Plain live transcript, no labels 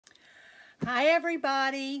Hi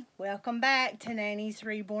everybody, welcome back to Nanny's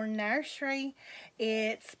Reborn Nursery.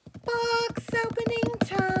 It's box opening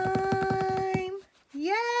time.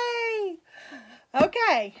 Yay!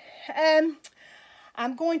 Okay,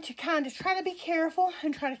 I'm going to kind of try to be careful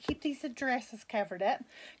and try to keep these addresses covered up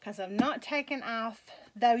because I've not taken off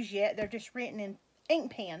those yet. They're just written in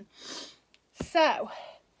ink pen. So,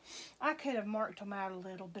 I could have marked them out a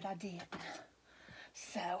little, but I didn't.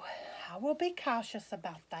 So, I will be cautious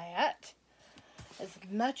about that as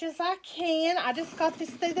much as I can. I just got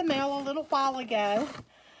this through the mail a little while ago.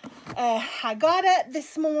 I got up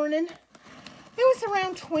this morning. It was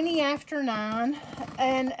around 20 after 9.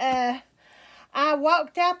 And I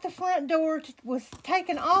walked out the front door, was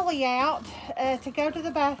taking Ollie out to go to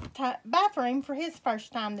the bathroom for his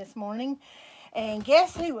first time this morning. And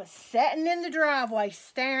guess who was sitting in the driveway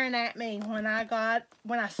staring at me when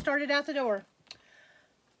I started out the door?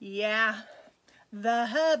 Yeah, the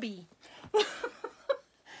hubby.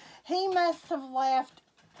 He must have left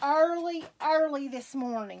early this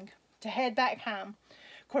morning to head back home.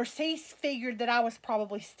 Of course, he figured that I was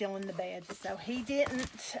probably still in the bed, so he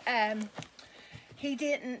didn't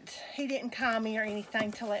call me or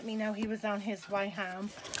anything to let me know he was on his way home.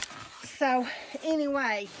 So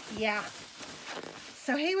anyway, yeah.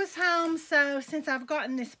 So he was home. So since I've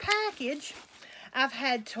gotten this package, I've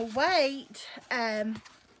had to wait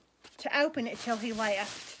to open it till he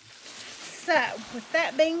left. So, with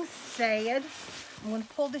that being said, I'm going to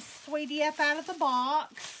pull this sweetie up out of the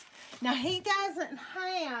box. Now, he doesn't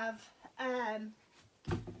have, and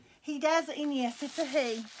yes, it's a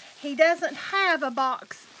he. He doesn't have a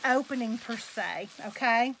box opening per se,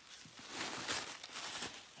 okay?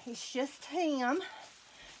 It's just him,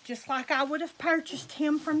 just like I would have purchased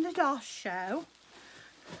him from the DOS show.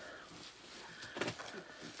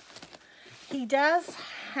 He does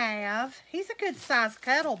have, he's a good size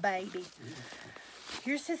Cuddle baby.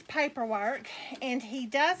 Here's his paperwork, and he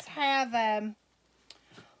does have,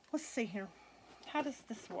 let's see here, how does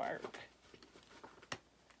this work?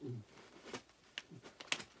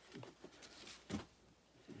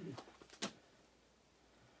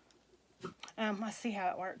 I see how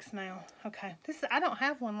it works now. Okay, I don't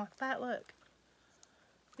have one like that, look.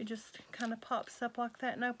 It just kind of pops up like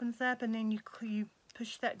that and opens up, and then you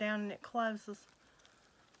push that down and it closes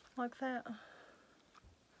like that.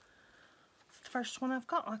 It's the first one I've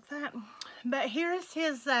got like that. But here's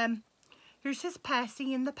his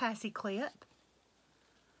passy in the passy clip.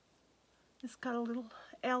 It's got a little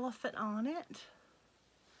elephant on it.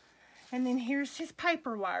 And then here's his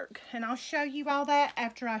paperwork. And I'll show you all that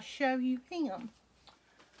after I show you him.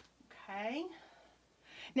 Okay.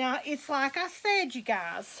 Now, it's like I said, you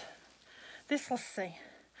guys. Let's see.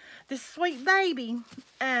 This sweet baby,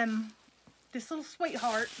 this little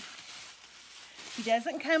sweetheart, he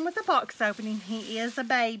doesn't come with a box opening. He is a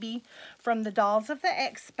baby from the Dolls of the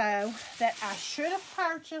Expo that I should have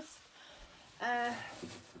purchased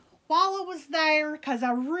while I was there because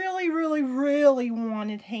I really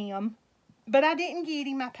wanted him. But I didn't get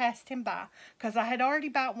him. I passed him by because I had already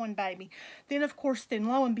bought one baby. Then, of course,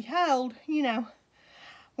 lo and behold, you know,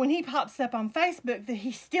 when he pops up on Facebook that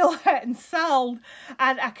he still hadn't sold,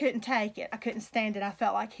 I couldn't take it. I couldn't stand it. I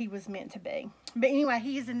felt like he was meant to be. But anyway,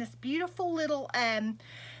 he is in this beautiful little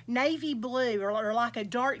navy blue or like a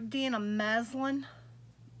dark denim muslin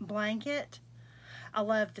blanket. I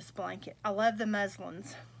love this blanket. I love the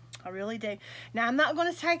muslins. I really do. Now, I'm not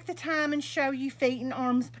going to take the time and show you feet and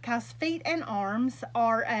arms because feet and arms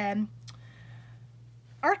are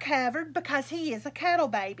covered because he is a Cuddle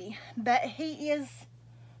baby. But he is...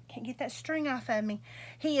 Can't get that string off of me.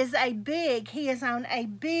 He is on a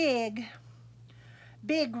big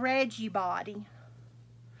Reggie body.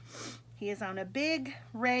 He is on a big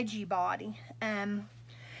Reggie body.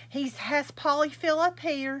 He has polyfill up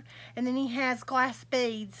here, and then he has glass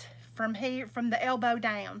beads from the elbow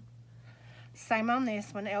down. Same on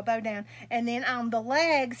this one, elbow down. And then on the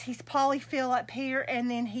legs, he's polyfill up here,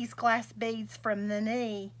 and then he's glass beads from the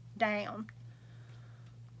knee down.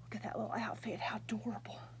 Look at that little outfit, how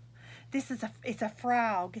adorable. It's a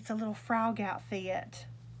frog. It's a little frog outfit.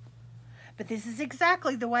 But this is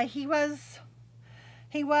exactly the way he was.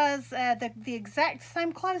 He was the exact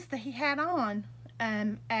same clothes that he had on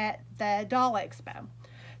at the Doll Expo.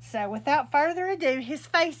 So without further ado, his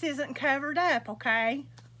face isn't covered up, okay?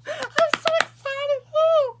 I'm so excited.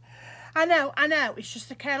 Ooh. I know. It's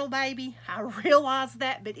just a Cuddle baby. I realize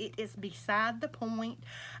that, but it is beside the point.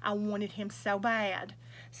 I wanted him so bad.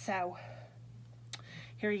 So...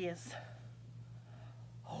 here he is.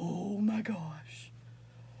 Oh my gosh.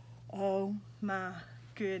 Oh my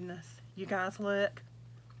goodness. You guys look.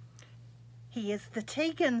 He is the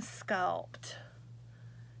Tegan sculpt.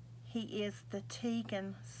 He is the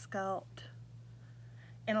Tegan sculpt.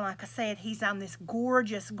 And like I said, he's on this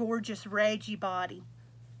gorgeous, gorgeous Reggie body.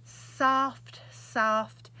 Soft,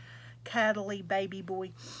 soft, cuddly baby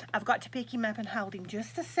boy. I've got to pick him up and hold him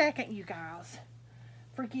just a second, you guys.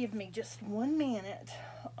 Forgive me just 1 minute.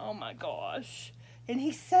 Oh my gosh. And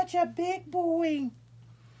he's such a big boy.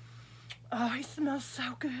 Oh, he smells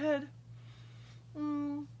so good.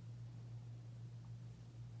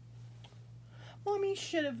 Mommy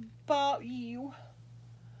should have bought you.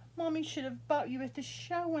 Mommy should have bought you at the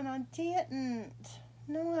show and I didn't.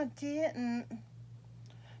 No, I didn't.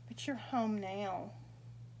 But you're home now.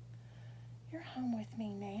 You're home with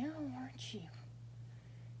me now, aren't you?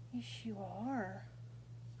 Yes, you are.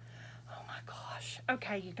 Oh my gosh.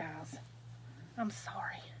 Okay, you guys. I'm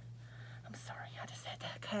sorry. I'm sorry. I just had to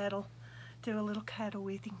cuddle. Do a little cuddle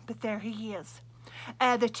with him. But there he is.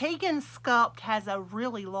 The Tegan sculpt has a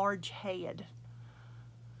really large head.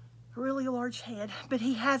 Really large head. But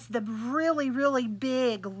he has the really, really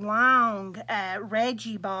big, long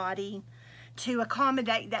Reggie body to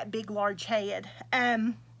accommodate that big, large head.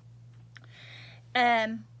 Tegan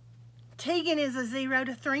is a 0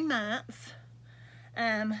 to 3 months.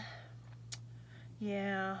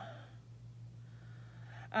 Yeah.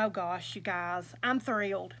 Oh gosh, you guys. I'm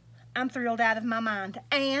thrilled. I'm thrilled out of my mind.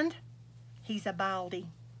 And he's a baldy.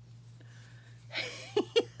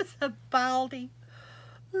 He's a baldy.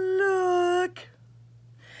 Look.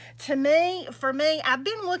 For me, I've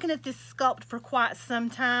been looking at this sculpt for quite some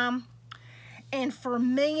time. And for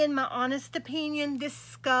me, in my honest opinion, this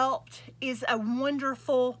sculpt is a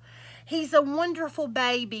wonderful, he's a wonderful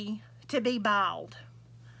baby to be bald.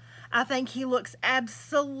 I think he looks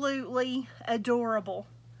absolutely adorable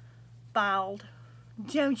bald.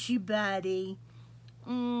 Don't you, buddy?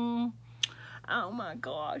 Oh my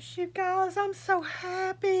gosh, you guys, I'm so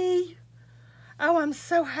happy. Oh, I'm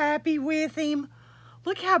so happy with him.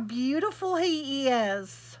 Look how beautiful he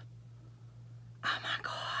is. Oh my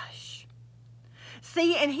gosh.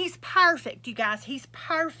 See, and he's perfect, you guys. He's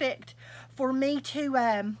perfect for me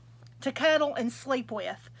to cuddle and sleep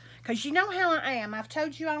with. Because you know how I am. I've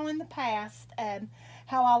told you all in the past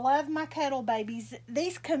how I love my cuddle babies.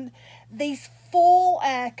 These full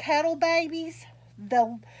cuddle babies,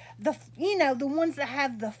 you know, the ones that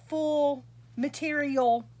have the full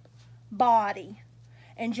material body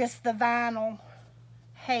and just the vinyl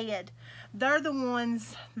head. They're the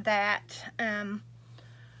ones that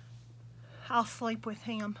I'll sleep with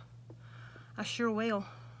him. I sure will.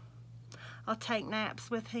 I'll take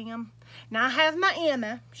naps with him. Now I have my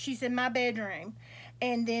Emma. She's in my bedroom.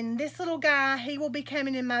 And then this little guy, he will be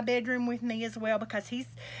coming in my bedroom with me as well because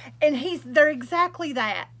they're exactly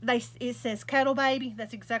that. It says cuddle baby.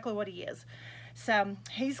 That's exactly what he is. So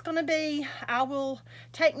he's going to be, I will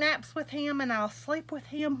take naps with him and I'll sleep with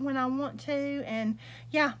him when I want to. And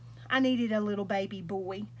yeah, I needed a little baby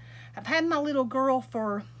boy. I've had my little girl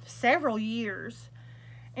for several years.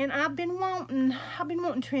 And I've been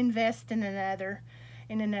wanting to invest in another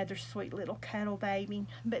sweet little cuddle baby.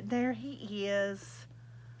 But there he is.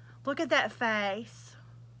 Look at that face.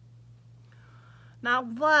 Now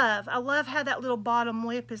I love how that little bottom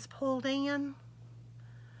lip is pulled in.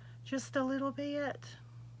 Just a little bit.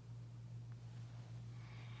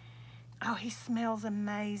 Oh, he smells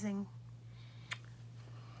amazing.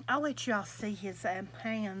 I'll let y'all see his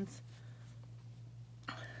hands.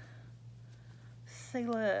 See,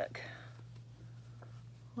 look.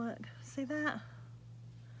 Look, see that?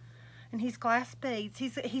 And he's glass beads.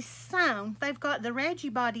 He's sewn. They've got, the Reggie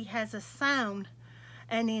body has a sewn,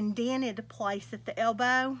 an indented place at the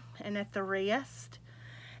elbow and at the wrist.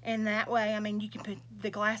 And that way, I mean, you can put, the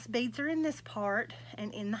glass beads are in this part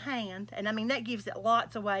and in the hand. And I mean, that gives it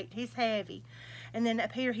lots of weight. He's heavy. And then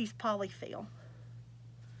up here, he's polyfill.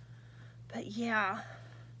 But yeah.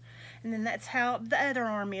 And then that's how the other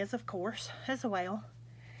arm is, of course, as well.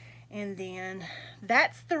 And then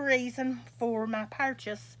that's the reason for my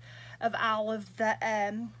purchase of all of the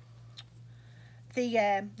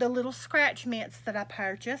little scratch mitts that I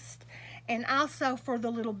purchased. And also for the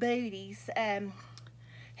little booties.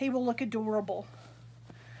 He will look adorable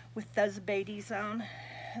with those booties on.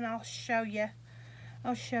 And I'll show you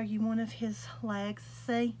one of his legs.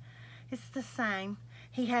 See? It's the same.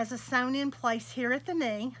 He has a sewn in place here at the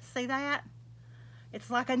knee. See that? It's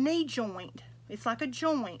like a knee joint. It's like a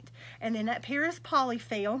joint. And then up here is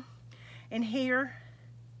polyfill. And here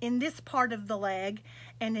in this part of the leg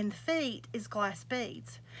and in the feet is glass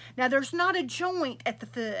beads. Now there's not a joint at the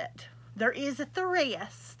foot. There is at the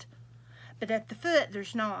wrist. But at the foot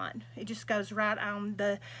there's not. It just goes right on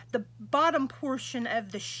the bottom portion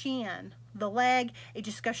of the shin the leg, it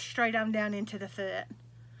just goes straight on down into the foot.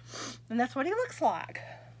 And that's what he looks like.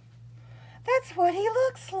 That's what he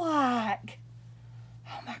looks like.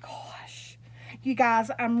 Oh my gosh. You guys,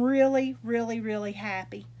 I'm really, really, really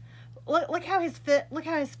happy. Look how his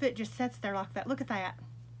foot just sits there like that. Look at that.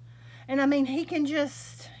 And I mean, he can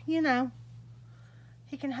just, you know,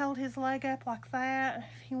 he can hold his leg up like that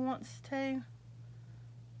if he wants to.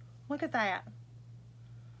 Look at that.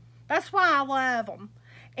 That's why I love them.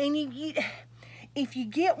 And if you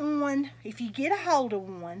get a hold of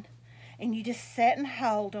one, and you just sit and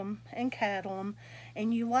hold them and cuddle them,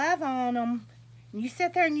 and you love on them, and you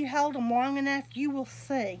sit there and you hold them long enough, you will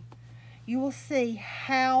see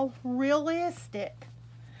how realistic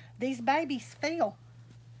these babies feel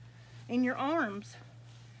in your arms.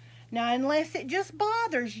 Now, unless it just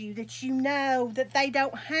bothers you that you know that they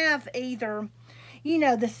don't have either, you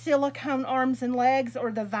know, the silicone arms and legs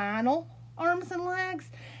or the vinyl arms and legs,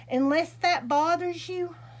 unless that bothers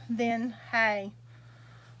you, then hey,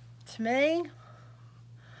 to me,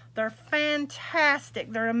 they're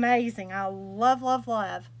fantastic. They're amazing. I love, love,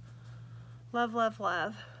 love. Love, love,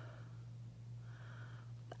 love.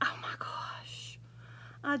 Oh my gosh.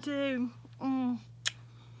 I do.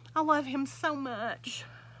 I love him so much.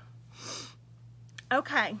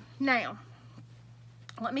 Okay, now,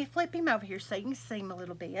 let me flip him over here so you can see him a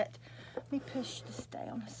little bit. Let me push this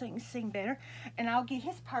down so you can see him better. And I'll get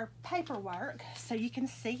his paperwork so you can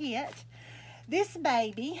see it. This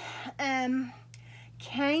baby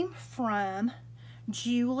came from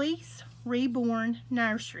Julie's Reborn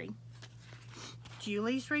Nursery.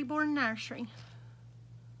 Julie's Reborn Nursery.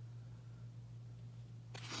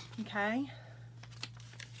 Okay.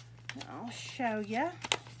 I'll show you.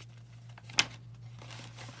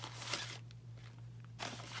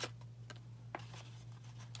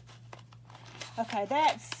 Okay,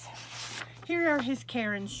 here are his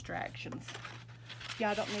care instructions.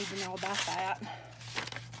 Y'all don't need to know about that.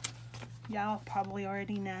 Y'all probably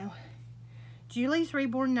already know. Julie's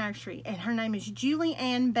Reborn Nursery, and her name is Julie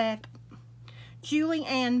Ann Beckman.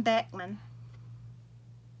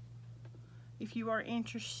 If you are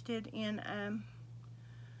interested in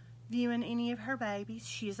viewing any of her babies,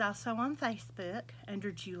 she is also on Facebook under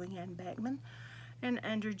Julie Ann Beckman and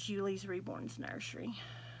under Julie's Reborn's Nursery.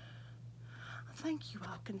 I think you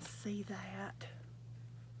all can see that.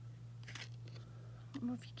 I don't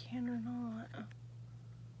know if you can or not.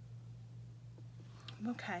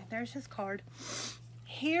 Okay, there's his card.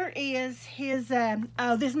 Here is his,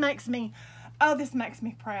 oh, this makes me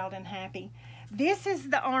proud and happy. This is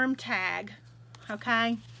the arm tag,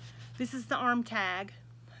 okay? This is the arm tag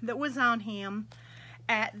that was on him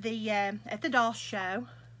at the doll show.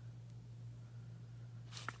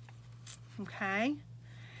 Okay.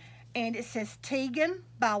 And it says Tegan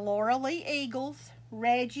by Laura Lee Eagles,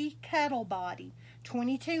 Reggie Cuddle Body,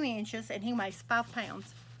 22 inches, and he weighs 5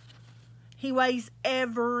 pounds. He weighs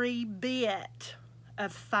every bit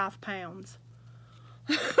of 5 pounds.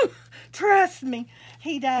 Trust me,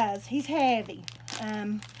 he does. He's heavy.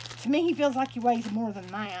 To me, he feels like he weighs more than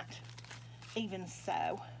that. Even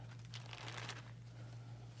so.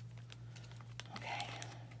 Okay.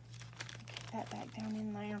 Get that back down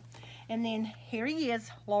in there. And then here he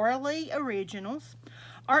is, Laura Lee Originals,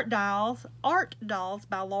 Art Dolls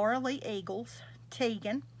by Laura Lee Eagles,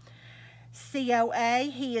 Tegan. COA,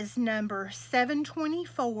 he is number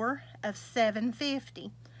 724 of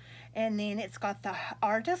 750. And then it's got the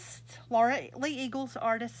artist, Laura Lee Eagles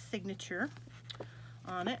artist signature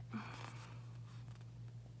on it.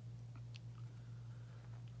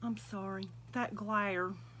 I'm sorry, that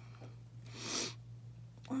glare.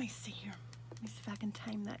 Let me see here. Let me see if I can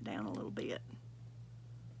tame that down a little bit.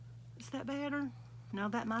 Is that better? No,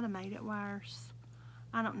 that might have made it worse.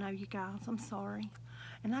 I don't know, you guys. I'm sorry.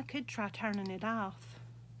 And I could try turning it off.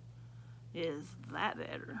 Is that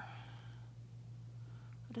better?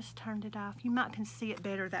 I just turned it off. You might can see it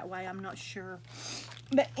better that way. I'm not sure.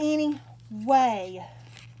 But anyway.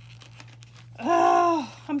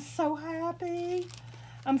 Oh, I'm so happy.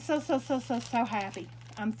 I'm so happy.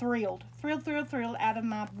 I'm thrilled. Thrilled out of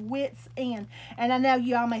my wits end. And I know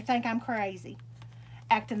you all may think I'm crazy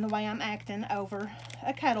acting the way I'm acting over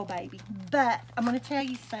a cuddle baby. But I'm going to tell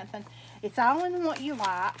you something. It's all in what you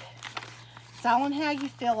like. It's all in how you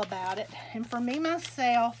feel about it. And for me,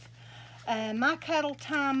 myself, my cuddle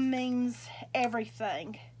time means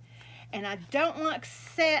everything. And I don't like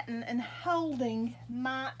sitting and holding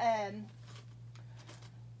my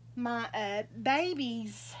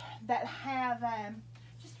babies that have,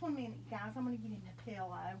 just 1 minute, guys. I'm going to get him a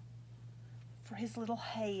pillow for his little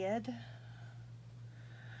head.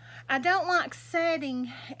 I don't like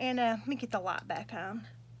sitting and, let me get the light back on.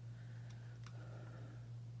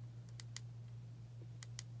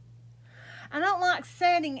 I don't like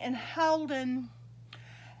setting and holding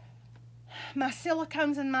my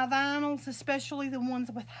silicones and my vinyls, especially the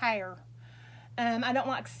ones with hair. I don't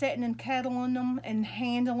like sitting and cuddling them and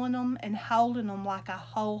handling them and holding them like a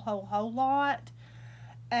whole lot.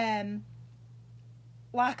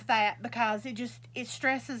 Like that, because it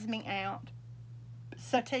stresses me out.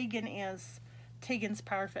 So Tegan's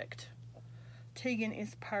perfect. Tegan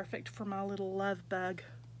is perfect for my little love bug.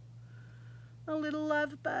 My little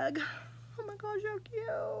love bug. Oh my gosh, how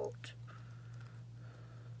cute.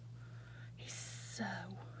 He's so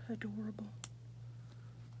adorable.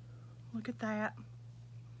 Look at that.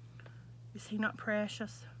 Is he not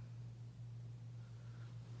precious?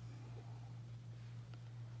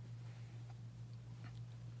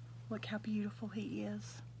 Look how beautiful he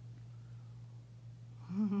is.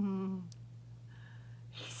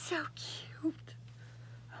 He's so cute.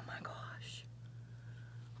 Oh my gosh.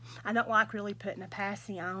 I don't like really putting a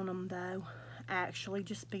passy on them though. Actually,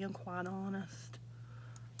 just being quite honest.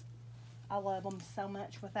 I love them so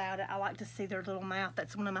much without it. I like to see their little mouth.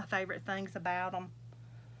 That's one of my favorite things about them.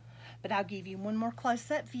 But I'll give you one more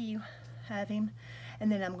close-up view of him. And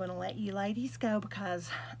then I'm going to let you ladies go because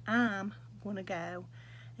I'm going to go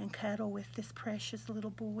and cuddle with this precious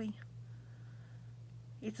little boy.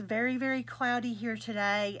 It's very cloudy here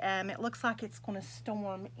today. It looks like it's going to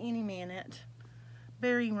storm any minute.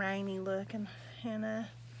 Very rainy looking, and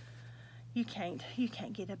you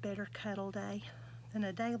can't get a better cuddle day than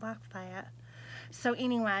a day like that. So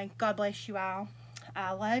anyway, God bless you all.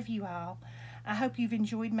 I love you all. I hope you've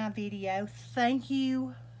enjoyed my video. Thank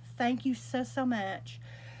you so much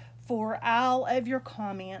for all of your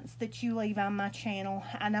comments that you leave on my channel.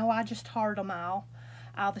 I know I just heart them all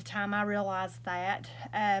the time. I realize that.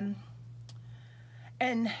 And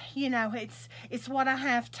you know, it's what I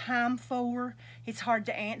have time for. It's hard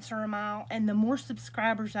to answer them all, and the more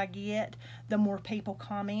subscribers I get, the more people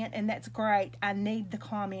comment, and that's great. I need the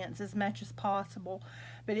comments as much as possible,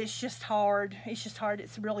 but it's just hard.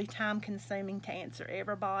 It's really time consuming to answer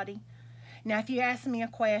everybody. Now if you ask me a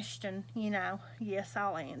question, you know, yes,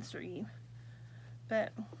 I'll answer you,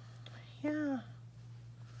 but yeah.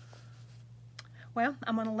 Well,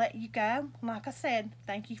 I'm going to let you go. Like I said,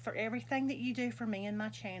 thank you for everything that you do for me and my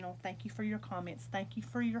channel. Thank you for your comments. Thank you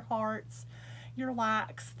for your hearts, your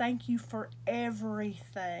likes. Thank you for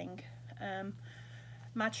everything.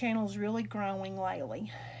 My channel's really growing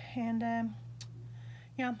lately. And,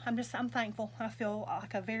 yeah, I'm thankful. I feel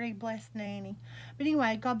like a very blessed nanny. But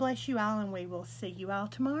anyway, God bless you all, and we will see you all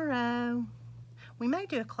tomorrow. We may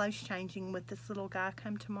do a clothes changing with this little guy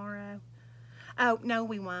come tomorrow. Oh, no,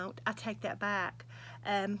 we won't. I take that back.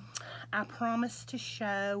 I promised to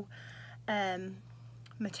show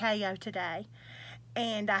Mateo today,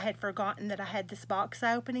 and I had forgotten that I had this box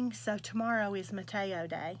opening, so tomorrow is Mateo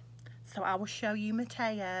Day. So I will show you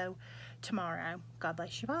Mateo tomorrow. God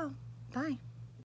bless you all. Bye.